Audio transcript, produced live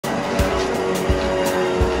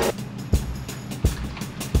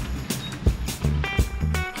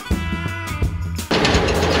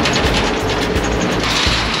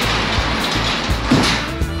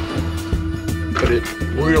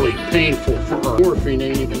windscreen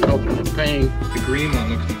ain't even helping the paint. The green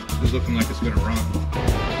one is looking like it's gonna run.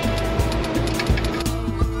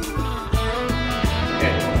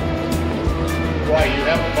 Okay. Why, you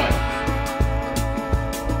having fun?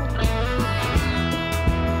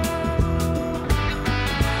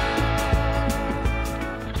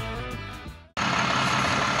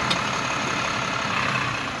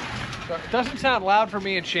 It doesn't sound loud for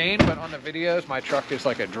me and Shane, but on the videos, my truck is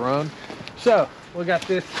like a drone. So we got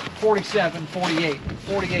this 47, 48.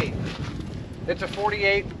 It's a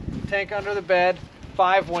 48, tank under the bed,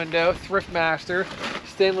 5-window, Thriftmaster,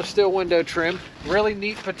 stainless steel window trim, really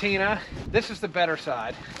neat patina. This is the better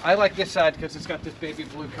side. I like this side because it's got this baby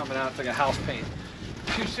blue coming out. It's like a house paint.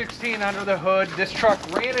 216 under the hood. This truck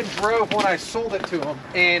ran and drove when I sold it to him,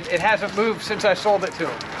 and it hasn't moved since I sold it to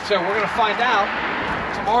him. So we're gonna find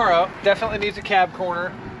out tomorrow. Definitely needs a cab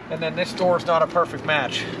corner, and then this door is not a perfect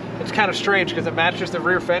match. It's kind of strange because it matches the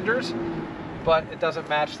rear fenders, but it doesn't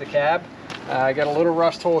match the cab. I got a little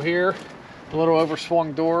rust hole here, a little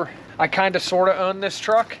overswung door. I kind of sort of own this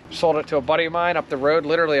truck. Sold it to a buddy of mine up the road,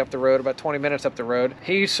 literally up the road, about 20 minutes up the road.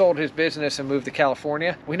 He sold his business and moved to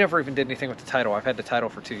California. We never even did anything with the title. I've had the title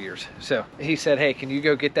for 2 years. So he said, hey, can you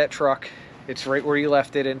go get that truck? It's right where you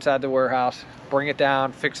left it, inside the warehouse. Bring it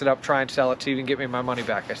down, fix it up, try and sell it so you can get me my money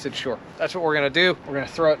back. I said, sure. That's what we're gonna do. We're gonna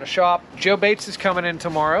throw it in the shop. Joe Bates is coming in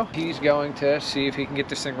tomorrow. He's going to see if he can get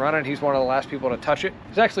this thing running. He's one of the last people to touch it. It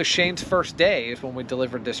was actually Shane's first day is when we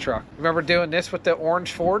delivered this truck. Remember doing this with the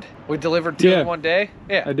orange Ford? We delivered two in one day?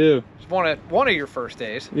 Yeah. I do. It's one of your first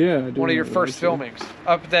days. Yeah, I do. One of your first filmings.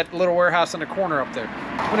 Up at that little warehouse in the corner up there.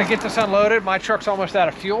 I'm gonna get this unloaded. My truck's almost out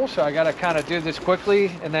of fuel, so I gotta kind of do this quickly,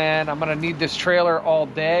 and then I'm gonna need this trailer all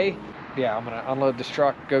day. Yeah, I'm gonna unload this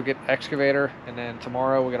truck, go get excavator, and then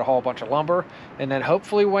tomorrow we're gonna haul a bunch of lumber, and then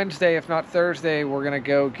hopefully Wednesday, if not Thursday, we're gonna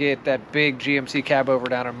go get that big GMC cab over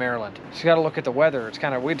down in Maryland. So you gotta look at the weather. It's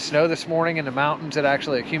kind of, we had snow this morning in the mountains. It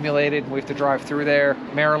actually accumulated, and we have to drive through there.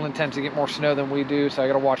 Maryland tends to get more snow than we do, so I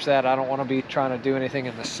gotta watch that. I don't wanna be trying to do anything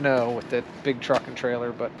in the snow with the big truck and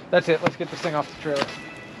trailer, but that's it. Let's get this thing off the trailer.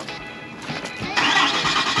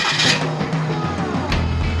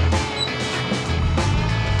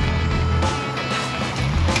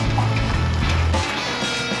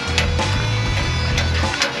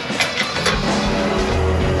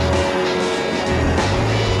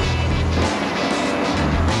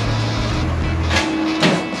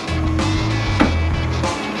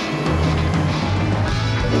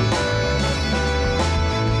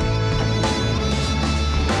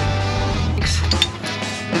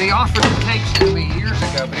 He offered the tanks to me years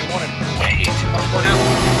ago, but he wanted way too much for now.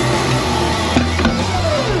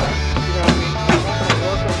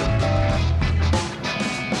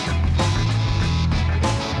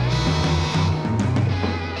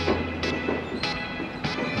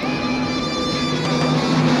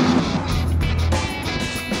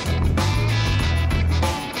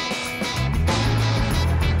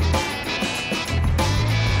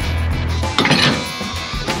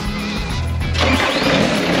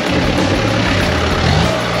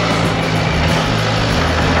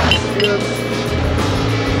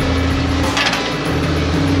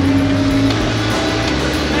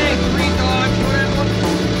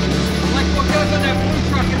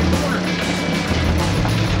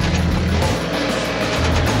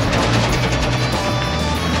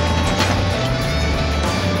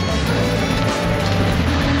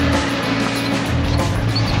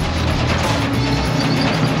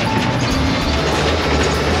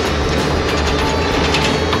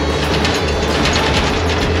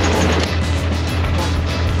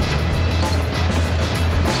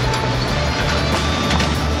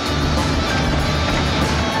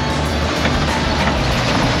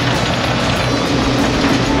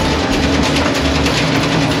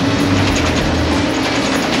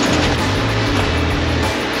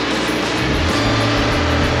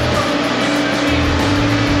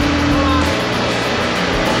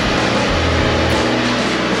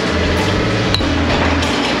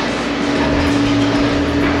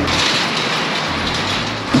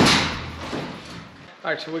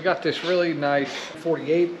 All right, so we got this really nice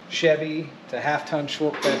 48 Chevy. It's a half-ton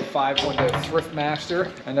short bed, 5-window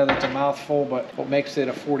Thriftmaster. I know that's a mouthful, but what makes it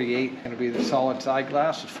a 48 is going to be the solid side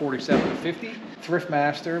glass of 47 to 50.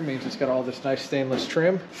 Thriftmaster means it's got all this nice stainless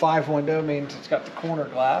trim. 5-window means it's got the corner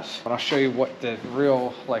glass. And I'll show you what the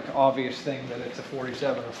real, like, obvious thing that it's a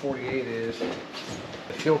 47 or 48 is.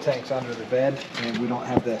 The fuel tank's under the bed, and we don't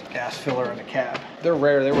have the gas filler in the cab. They're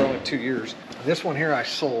rare. They were only 2 years. This one here I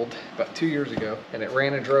sold about 2 years ago, and it ran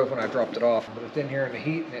ran and drove when I dropped it off, but it's in here in the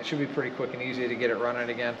heat, and it should be pretty quick and easy to get it running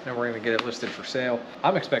again. Then we're gonna get it listed for sale.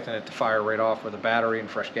 I'm expecting it to fire right off with a battery and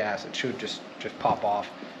fresh gas. It should just pop off.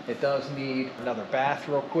 It does need another bath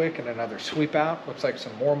real quick and another sweep out. Looks like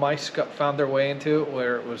some more mice found their way into it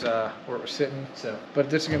where it was sitting. So, but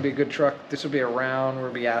this is gonna be a good truck. This will be around,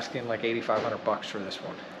 we'll be asking like 8,500 bucks for this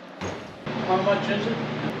one. How much is it?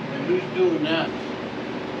 And who's doing that?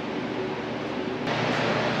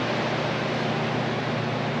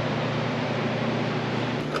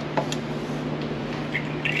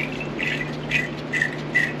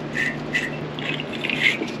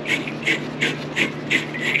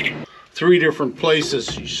 Three different places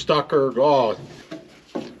she stuck her.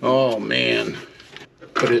 Oh man.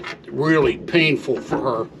 But it's really painful for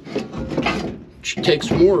her. She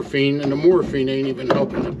takes morphine, and the morphine ain't even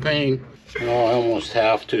helping the pain. Oh, I almost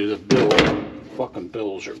have to. The fucking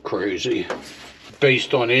bills are crazy.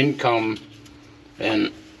 Based on income,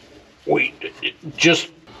 and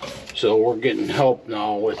so we're getting help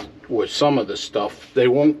now with some of the stuff. They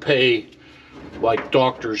won't pay like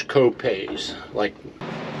doctors' co-pays, like.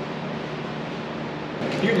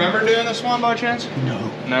 Do you remember doing this one by chance? No.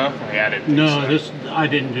 No? Yeah, I didn't think No, so. I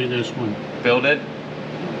didn't do this one. Bill did?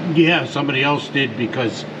 Yeah, somebody else did,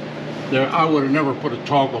 because I would have never put a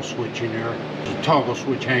toggle switch in there. There's a toggle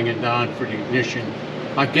switch hanging down for the ignition.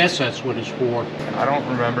 I guess that's what it's for. I don't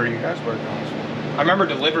remember you guys working on this one. I remember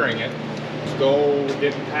delivering it. It's gold,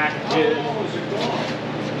 getting packages. How long was it gone?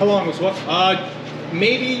 How long was what?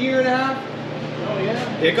 Maybe a year and a half. Oh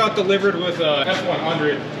yeah? It got delivered with a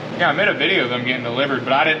F100. Yeah, I made a video of them getting delivered,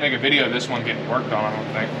 but I didn't make a video of this one getting worked on, I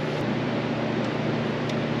don't think.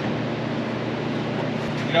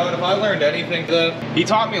 You know, and if I learned anything, he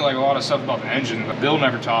taught me like a lot of stuff about the engine, but Bill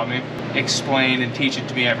never taught me. Explain and teach it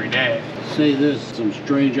to me every day. Say this, some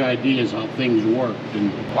strange ideas how things worked.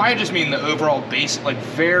 And Well, I just mean the overall basic, like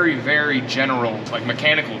very, very general, like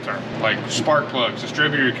mechanical term, like spark plugs,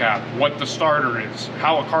 distributor cap, what the starter is,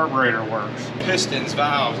 how a carburetor works, pistons,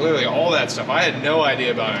 valves, literally all that stuff. I had no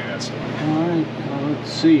idea about any of that stuff. all right, well,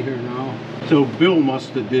 let's see here now. So Bill must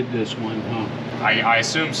have did this one, huh? I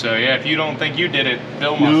assume so, yeah. If you don't think you did it,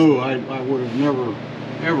 Bill must. No, I would have never,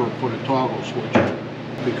 ever put a toggle switch in,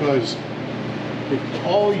 because it's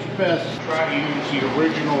always best to try to use the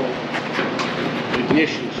original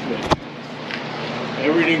ignition switch.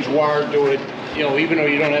 Everything's wired to it, you know, even though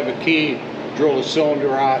you don't have a key, drill the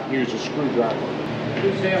cylinder out and use a screwdriver.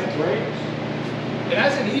 Does it have brakes? It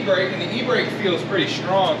has an e-brake, and the e-brake feels pretty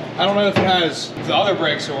strong. I don't know if it has, if the other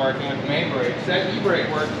brakes are working, like the main brakes. That e-brake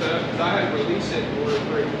worked though, because I had to release it in order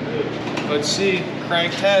for it to move. Let's see,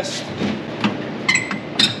 crank test.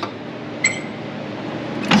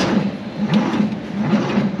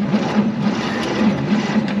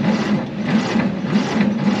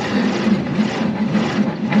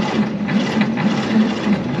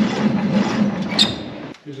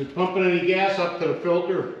 Is it pumping any gas up to the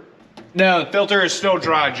filter? No, the filter is still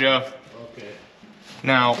dry, Joe. Okay.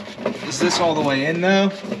 Now, is this all the way in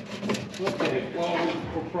though? Okay, well,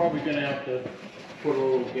 we're probably gonna have to put a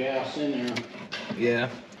little gas in there. Yeah.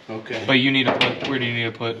 Okay. But you need to put, where do you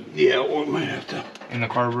need to put? Yeah, we might have to. In the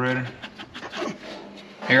carburetor.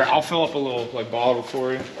 Here, I'll fill up a little like bottle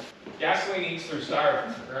for you. Gasoline eats through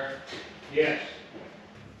styrofoam, correct? Yes.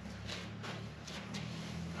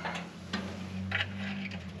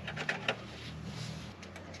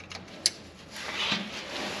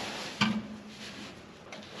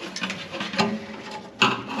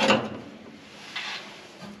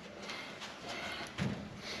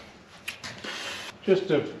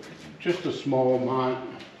 Just a small amount.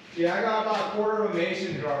 Yeah, I got about a quarter of a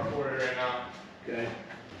mason jar for it right now. Okay.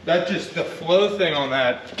 That just, the flow thing on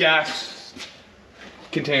that gas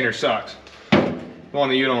container sucks. The one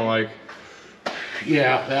that you don't like.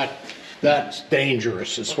 Yeah, that's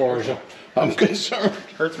dangerous as far as I'm concerned.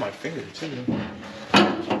 Hurts my finger too.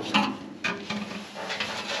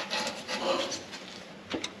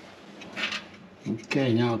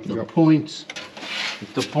 Okay, now if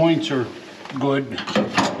the points are good,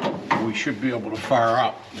 we should be able to fire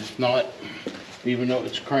up. If not, even though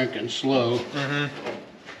it's cranking slow. Mm-hmm.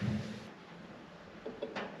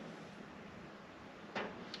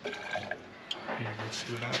 Here, let's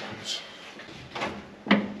see what happens.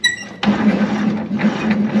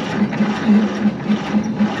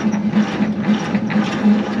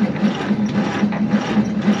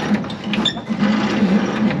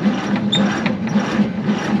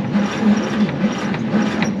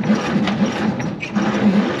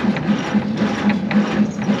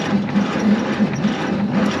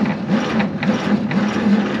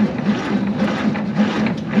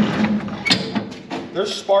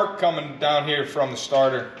 There's spark coming down here from the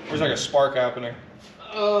starter. There's like a spark happening.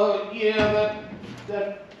 Yeah,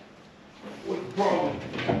 that would probably,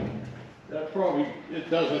 it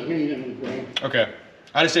doesn't mean anything. Okay.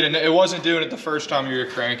 I just didn't, it wasn't doing it the first time you were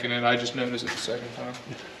cranking it. I just noticed it the second time.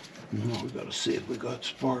 No, we gotta see if we got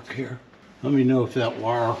spark here. Let me know if that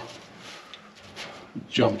wire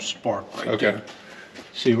jumps spark right there.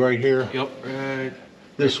 See right here? Yep. Right.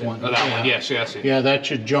 This one. Oh, that one. Yes, yeah, I see. Yeah, that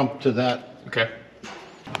should jump to that. Okay.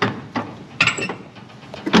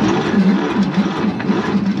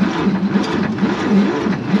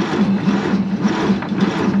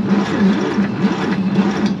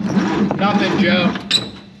 Nothing, Joe.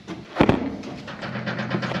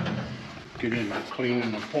 Get into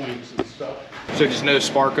cleaning the points and stuff. So just no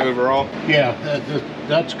spark overall? Yeah,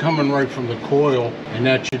 that's coming right from the coil, and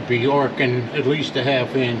that should be arcing at least a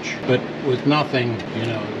 ½ inch. But with nothing, you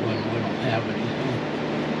know, when we don't have anything.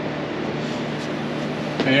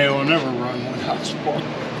 Hey, we'll never run without spark.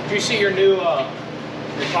 Did you see your new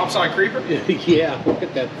your topside creeper? Yeah, look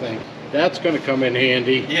at that thing. That's going to come in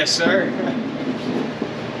handy. Yes, sir.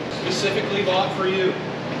 Specifically bought for you.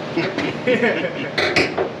 There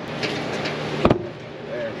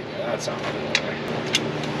we go. That's out of the way.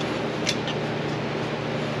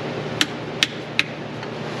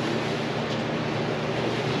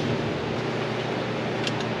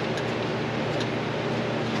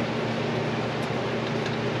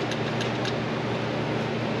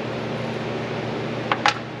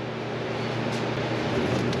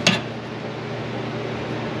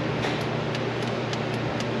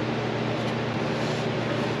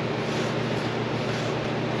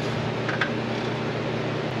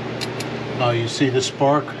 Oh, you see the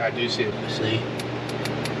spark? I do see it. See?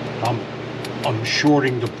 I'm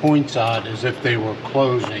shorting the points out as if they were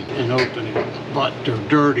closing and opening, but they're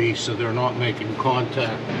dirty, so they're not making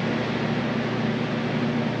contact.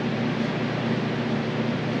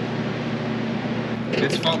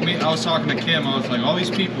 It's fun. I was talking to Kim. I was like, all these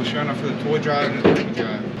people showing up for the toy drive and the toy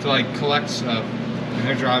drive to like collect stuff, and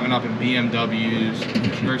they're driving up in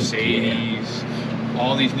BMWs, Mercedes,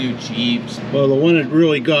 all these new Jeeps. Well, the one that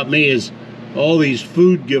really got me is all these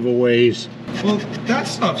food giveaways. Well, that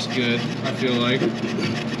stuff's good, I feel like.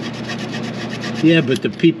 Yeah, but the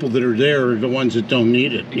people that are there are the ones that don't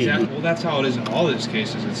need it. Exactly. You know? Well, that's how it is in all these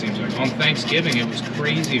cases, it seems like. On Thanksgiving, it was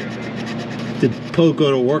crazier. Did Poe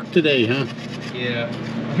go to work today, huh? Yeah.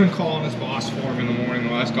 I've been calling his boss for him in the morning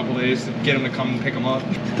the last couple of days to get him to come and pick him up.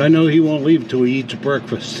 I know he won't leave till he eats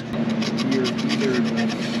breakfast.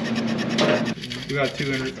 We got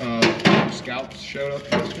 200 scouts showed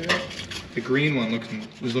up yesterday. The green one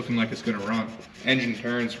was looking like it's gonna run. Engine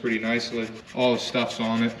turns pretty nicely. All the stuff's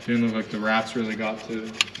on it. Didn't look like the rats really got to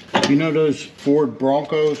it. You know those Ford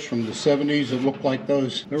Broncos from the 70s that looked like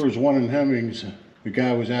those? There was one in Hemmings. The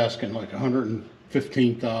guy was asking like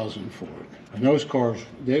 $115,000 for it. And those cars,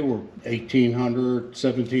 they were $1,800,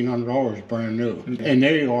 $1,700 brand new. And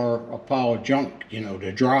they are a pile of junk, you know,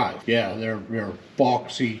 to drive. Yeah, they're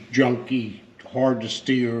boxy, junky, hard to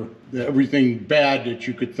steer, everything bad that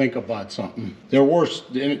you could think about something. They're worse,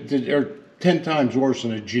 they're 10 times worse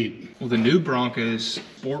than a Jeep. Well, the new Broncos,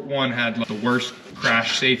 Sport One had like the worst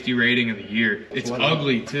crash safety rating of the year. It's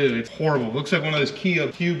ugly too, it's horrible. It looks like one of those Kia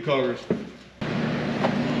cube covers.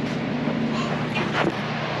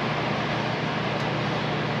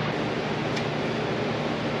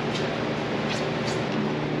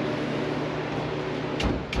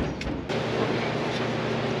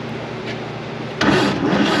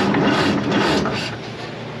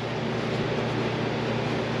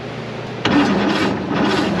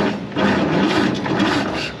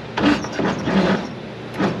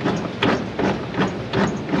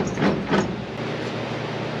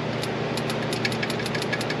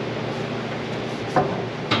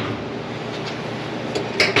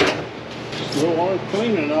 Still aren't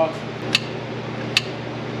clean enough.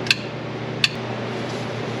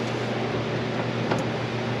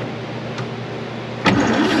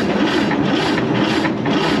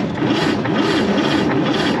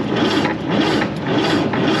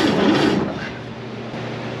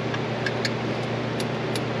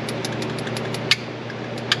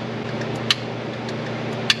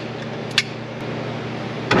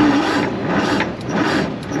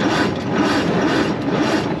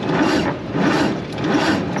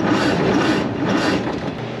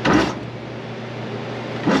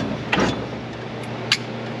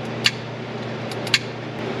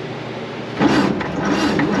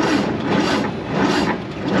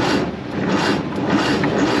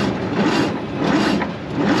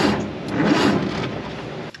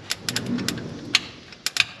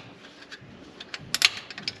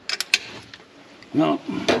 No,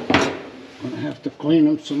 I'm gonna have to clean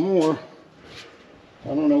them some more. I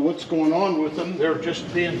don't know what's going on with them. They're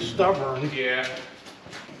just being stubborn. Yeah.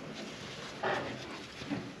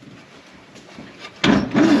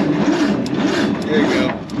 There you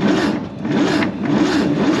go.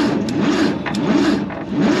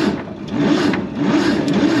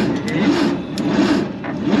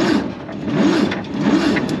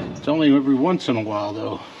 It's only every once in a while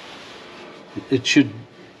though. It should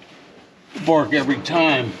bark every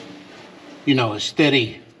time. You know, a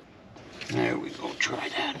steady. There we go, try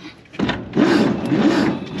that.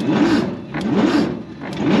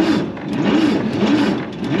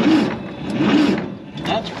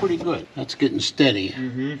 That's pretty good. That's getting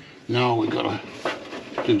steady. Now we gotta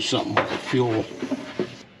do something with the fuel.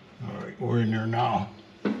 All right, we're in there now.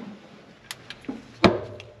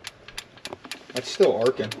 That's still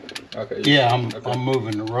arcing. Okay. Yeah, I'm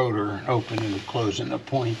moving the rotor, opening and closing the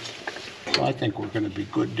points. So I think we're gonna be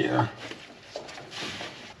good there.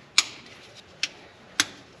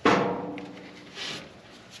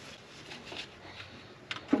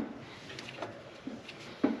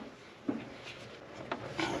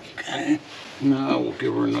 Okay, now we'll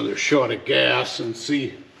give her another shot of gas and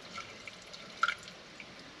see.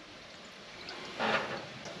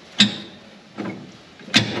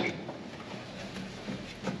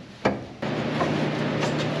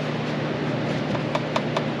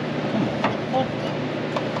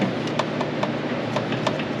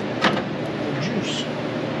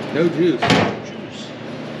 No juice.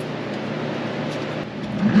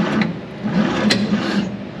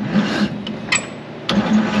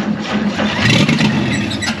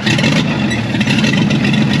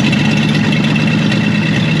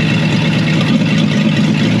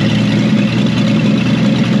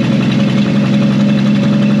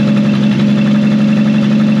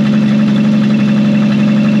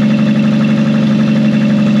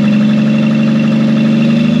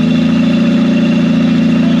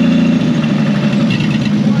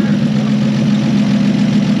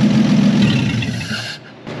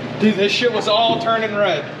 Dude, this shit was all turning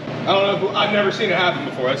red. I don't know, I've never seen it happen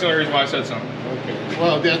before. That's the only reason why I said something. Okay.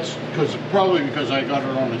 Well, that's probably because I got it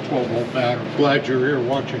on a 12-volt battery. Glad you're here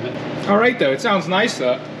watching it. All right, though. It sounds nice,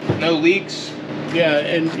 though. No leaks. Yeah,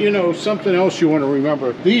 and you know, something else you want to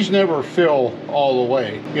remember, these never fill all the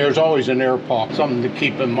way. There's always an air pocket, something to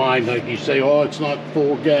keep in mind. Like you say, oh, it's not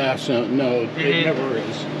full gas. No, it never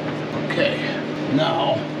is. Okay,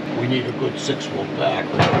 now we need a good 6-volt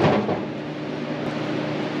battery.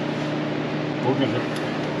 We're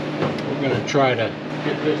gonna try to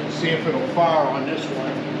get this to see if it'll fire on this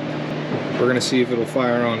one. We're gonna see if it'll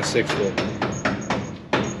fire on a 6-volt.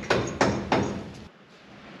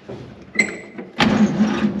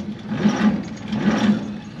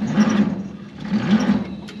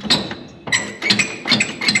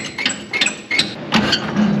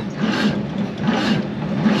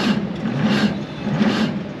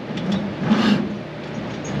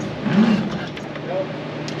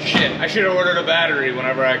 I should have ordered a battery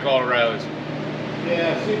whenever I called Riley's.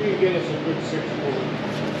 Yeah, see if you can get us a good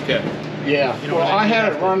 6-volt. Okay. Yeah, you know, well, I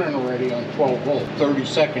had it running already on 12-volt, 30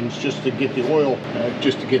 seconds just to get the oil,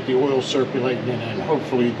 circulating, and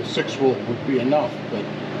hopefully the 6-volt would be enough, but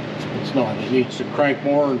it's not. It needs to crank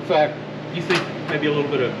more. In fact, you think maybe a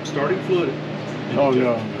little bit of starting fluid? Oh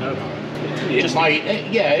no. It might,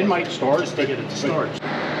 yeah, it might start. Just to get it to start.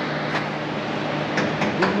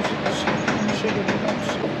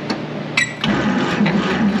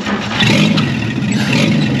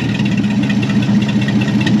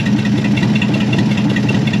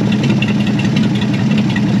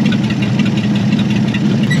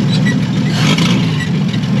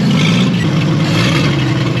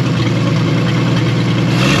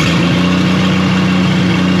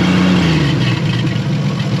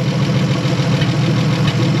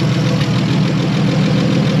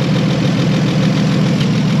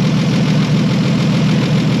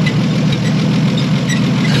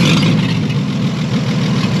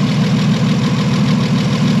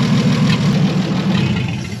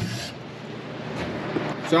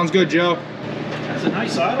 Sounds good, Joe. That's a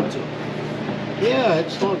nice idle to it. Yeah,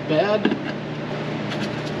 it's not bad.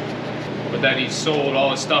 But then he sold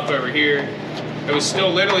all his stuff over here. It was still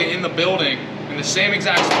literally in the building, in the same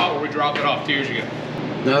exact spot where we dropped it off 2 years ago.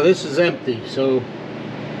 Now this is empty, so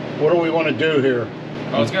what do we want to do here?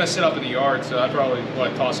 Oh, it's gonna sit up in the yard, so I'd probably,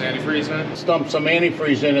 toss antifreeze in it? Dump some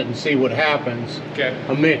antifreeze in it and see what happens. Okay.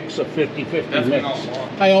 A mix, a 50-50 Definitely mix. not long.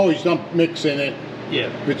 I always dump mix in it. Yeah.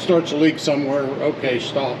 If it starts to leak somewhere, okay,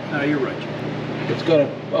 stop. No, you're right. It's got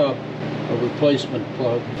a a replacement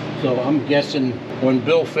plug. So I'm guessing when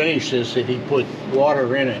Bill finishes it, he put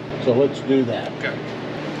water in it. So let's do that. Okay.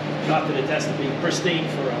 Not that it has to be pristine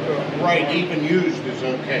for a... Right, even used is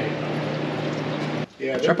okay.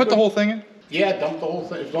 Yeah. Should I put the whole thing in? Yeah, dump the whole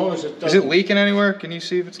thing, as long as it doesn't. Is it leaking anywhere? Can you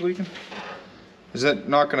see if it's leaking? Is that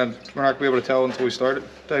not gonna, we're not gonna be able to tell until we start it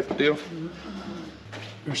type of deal?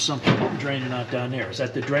 There's something draining out down there. Is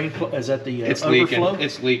that the drain, is that the It's overflow? leaking,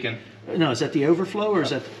 it's leaking. No, is that the overflow or is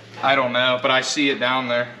that... I don't know, but I see it down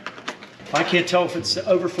there. I can't tell if it's the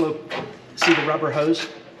overflow. See the rubber hose?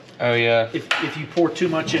 Oh yeah. If you pour too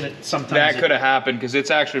much in it, sometimes That could have happened because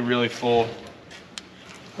it's actually really full.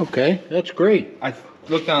 Okay, that's great. I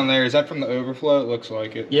look down there, is that from the overflow? It looks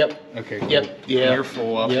like it. Yep. Okay, cool. Yep, yeah. You're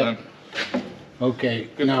full up Yep. then. Okay,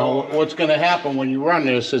 Good now call. what's gonna happen when you run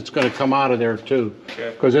this, it's gonna come out of there too. Okay.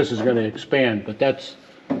 Because this is gonna expand, but that's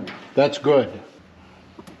good.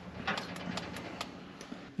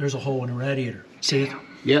 There's a hole in the radiator. See it?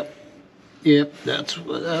 Yep, yep, that's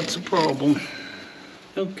a problem.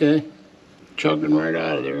 Okay, chugging right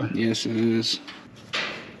out of there. Yes, it is.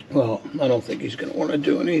 Well, I don't think he's gonna wanna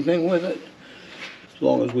do anything with it. As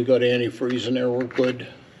long as we got antifreeze in there, we're good.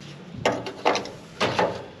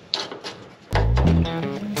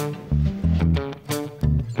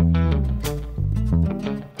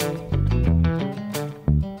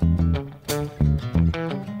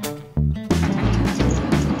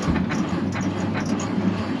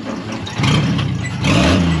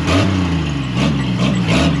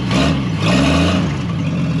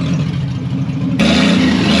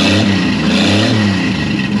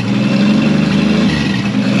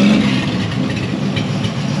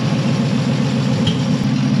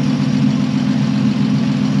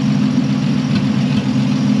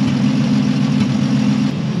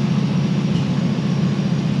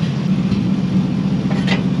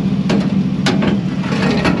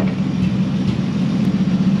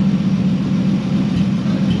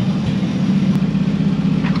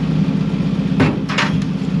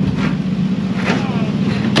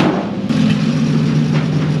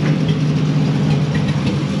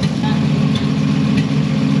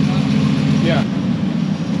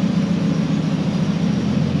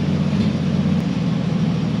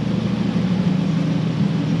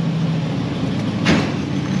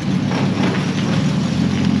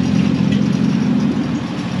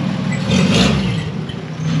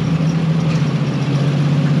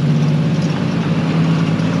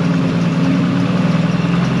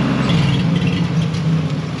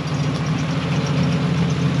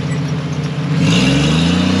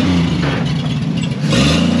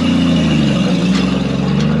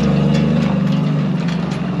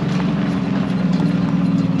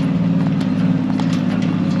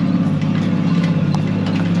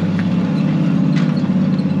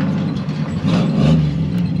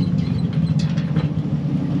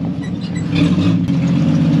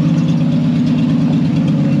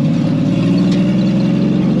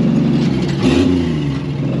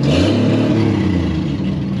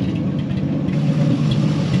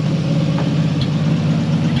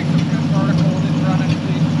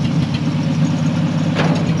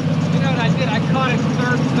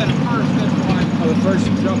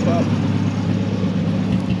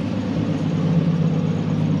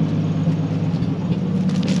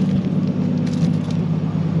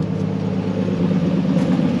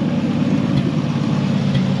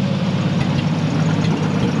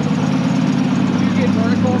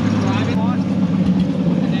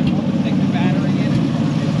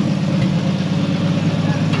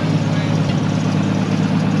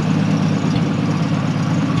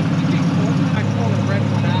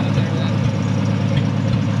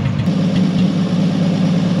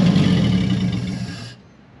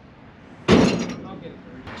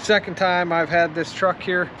 Second time I've had this truck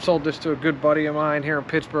here. Sold this to a good buddy of mine here in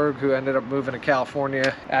Pittsburgh who ended up moving to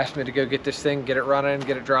California. Asked me to go get this thing, get it running,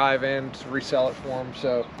 get it driving, to resell it for him.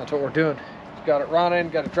 So that's what we're doing. Got it running,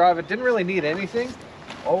 got it driving. Didn't really need anything.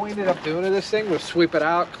 All we ended up doing to this thing was sweep it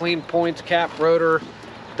out, clean points, cap, rotor,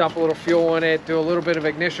 dump a little fuel in it, do a little bit of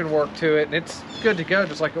ignition work to it, and it's good to go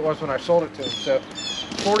just like it was when I sold it to him. So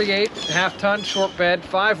 48.5 ton short bed,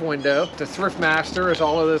 5 window. The Thriftmaster, as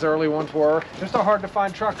all of those early ones were. Just a hard to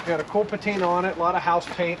find truck. Got a cool patina on it, a lot of house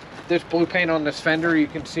paint. This blue paint on this fender you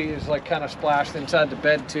can see is like kind of splashed inside the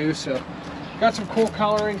bed too. So got some cool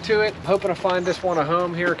coloring to it. Hoping to find this one a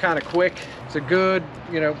home here kind of quick. It's a good,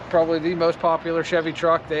 you know, probably the most popular Chevy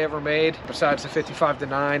truck they ever made besides the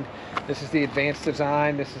 55-9. This is the advanced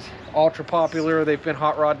design. This is ultra popular. They've been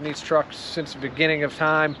hot rodding these trucks since the beginning of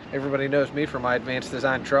time. Everybody knows me for my advanced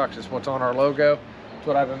design trucks. It's what's on our logo. It's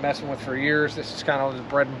what I've been messing with for years. This is kind of the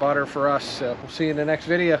bread and butter for us. So we'll see you in the next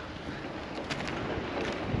video.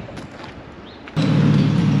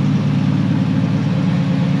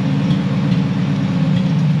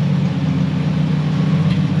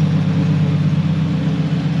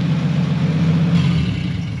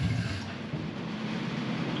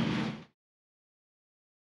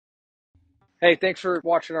 Hey, thanks for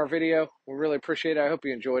watching our video. We really appreciate it. I hope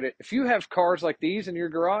you enjoyed it. If you have cars like these in your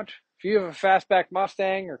garage, if you have a fastback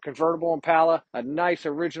Mustang or convertible Impala, a nice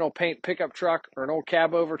original paint pickup truck or an old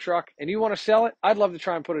cab over truck, and you want to sell it, I'd love to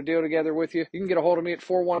try and put a deal together with you. You can get a hold of me at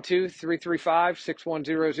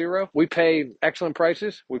 412-335-6100. We pay excellent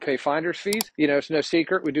prices. We pay finder's fees. You know, it's no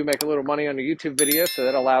secret. We do make a little money on the YouTube videos, so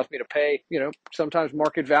that allows me to pay, you know, sometimes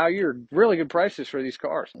market value or really good prices for these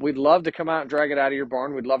cars. We'd love to come out and drag it out of your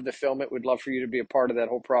barn. We'd love to film it. We'd love for you to be a part of that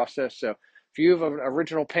whole process. So if you have an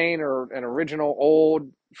original paint or an original old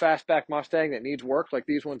fastback Mustang that needs work, like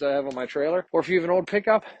these ones I have on my trailer, or if you have an old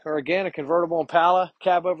pickup, or again, a convertible Impala,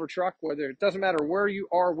 cab over truck, whether it doesn't matter where you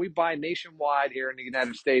are, we buy nationwide here in the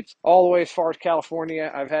United States, all the way as far as California.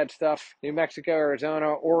 I've had stuff, New Mexico,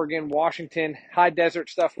 Arizona, Oregon, Washington, high desert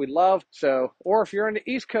stuff we love. So, or if you're in the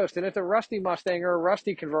East Coast and it's a rusty Mustang or a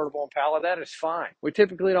rusty convertible Impala, that is fine. We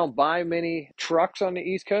typically don't buy many trucks on the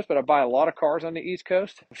East Coast, but I buy a lot of cars on the East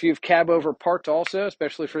Coast. If you have cab over parts also,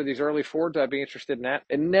 especially for these early Fords, I'd be interested in that.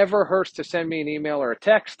 It never hurts to send me an email or a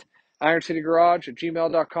text.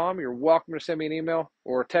 IronCityGarage@gmail.com. You're welcome to send me an email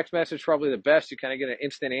or a text message, probably the best. You kind of get an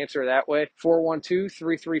instant answer that way.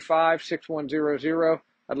 412-335-6100.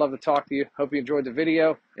 I'd love to talk to you. Hope you enjoyed the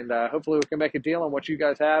video, and hopefully we can make a deal on what you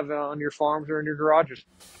guys have on your farms or in your garages.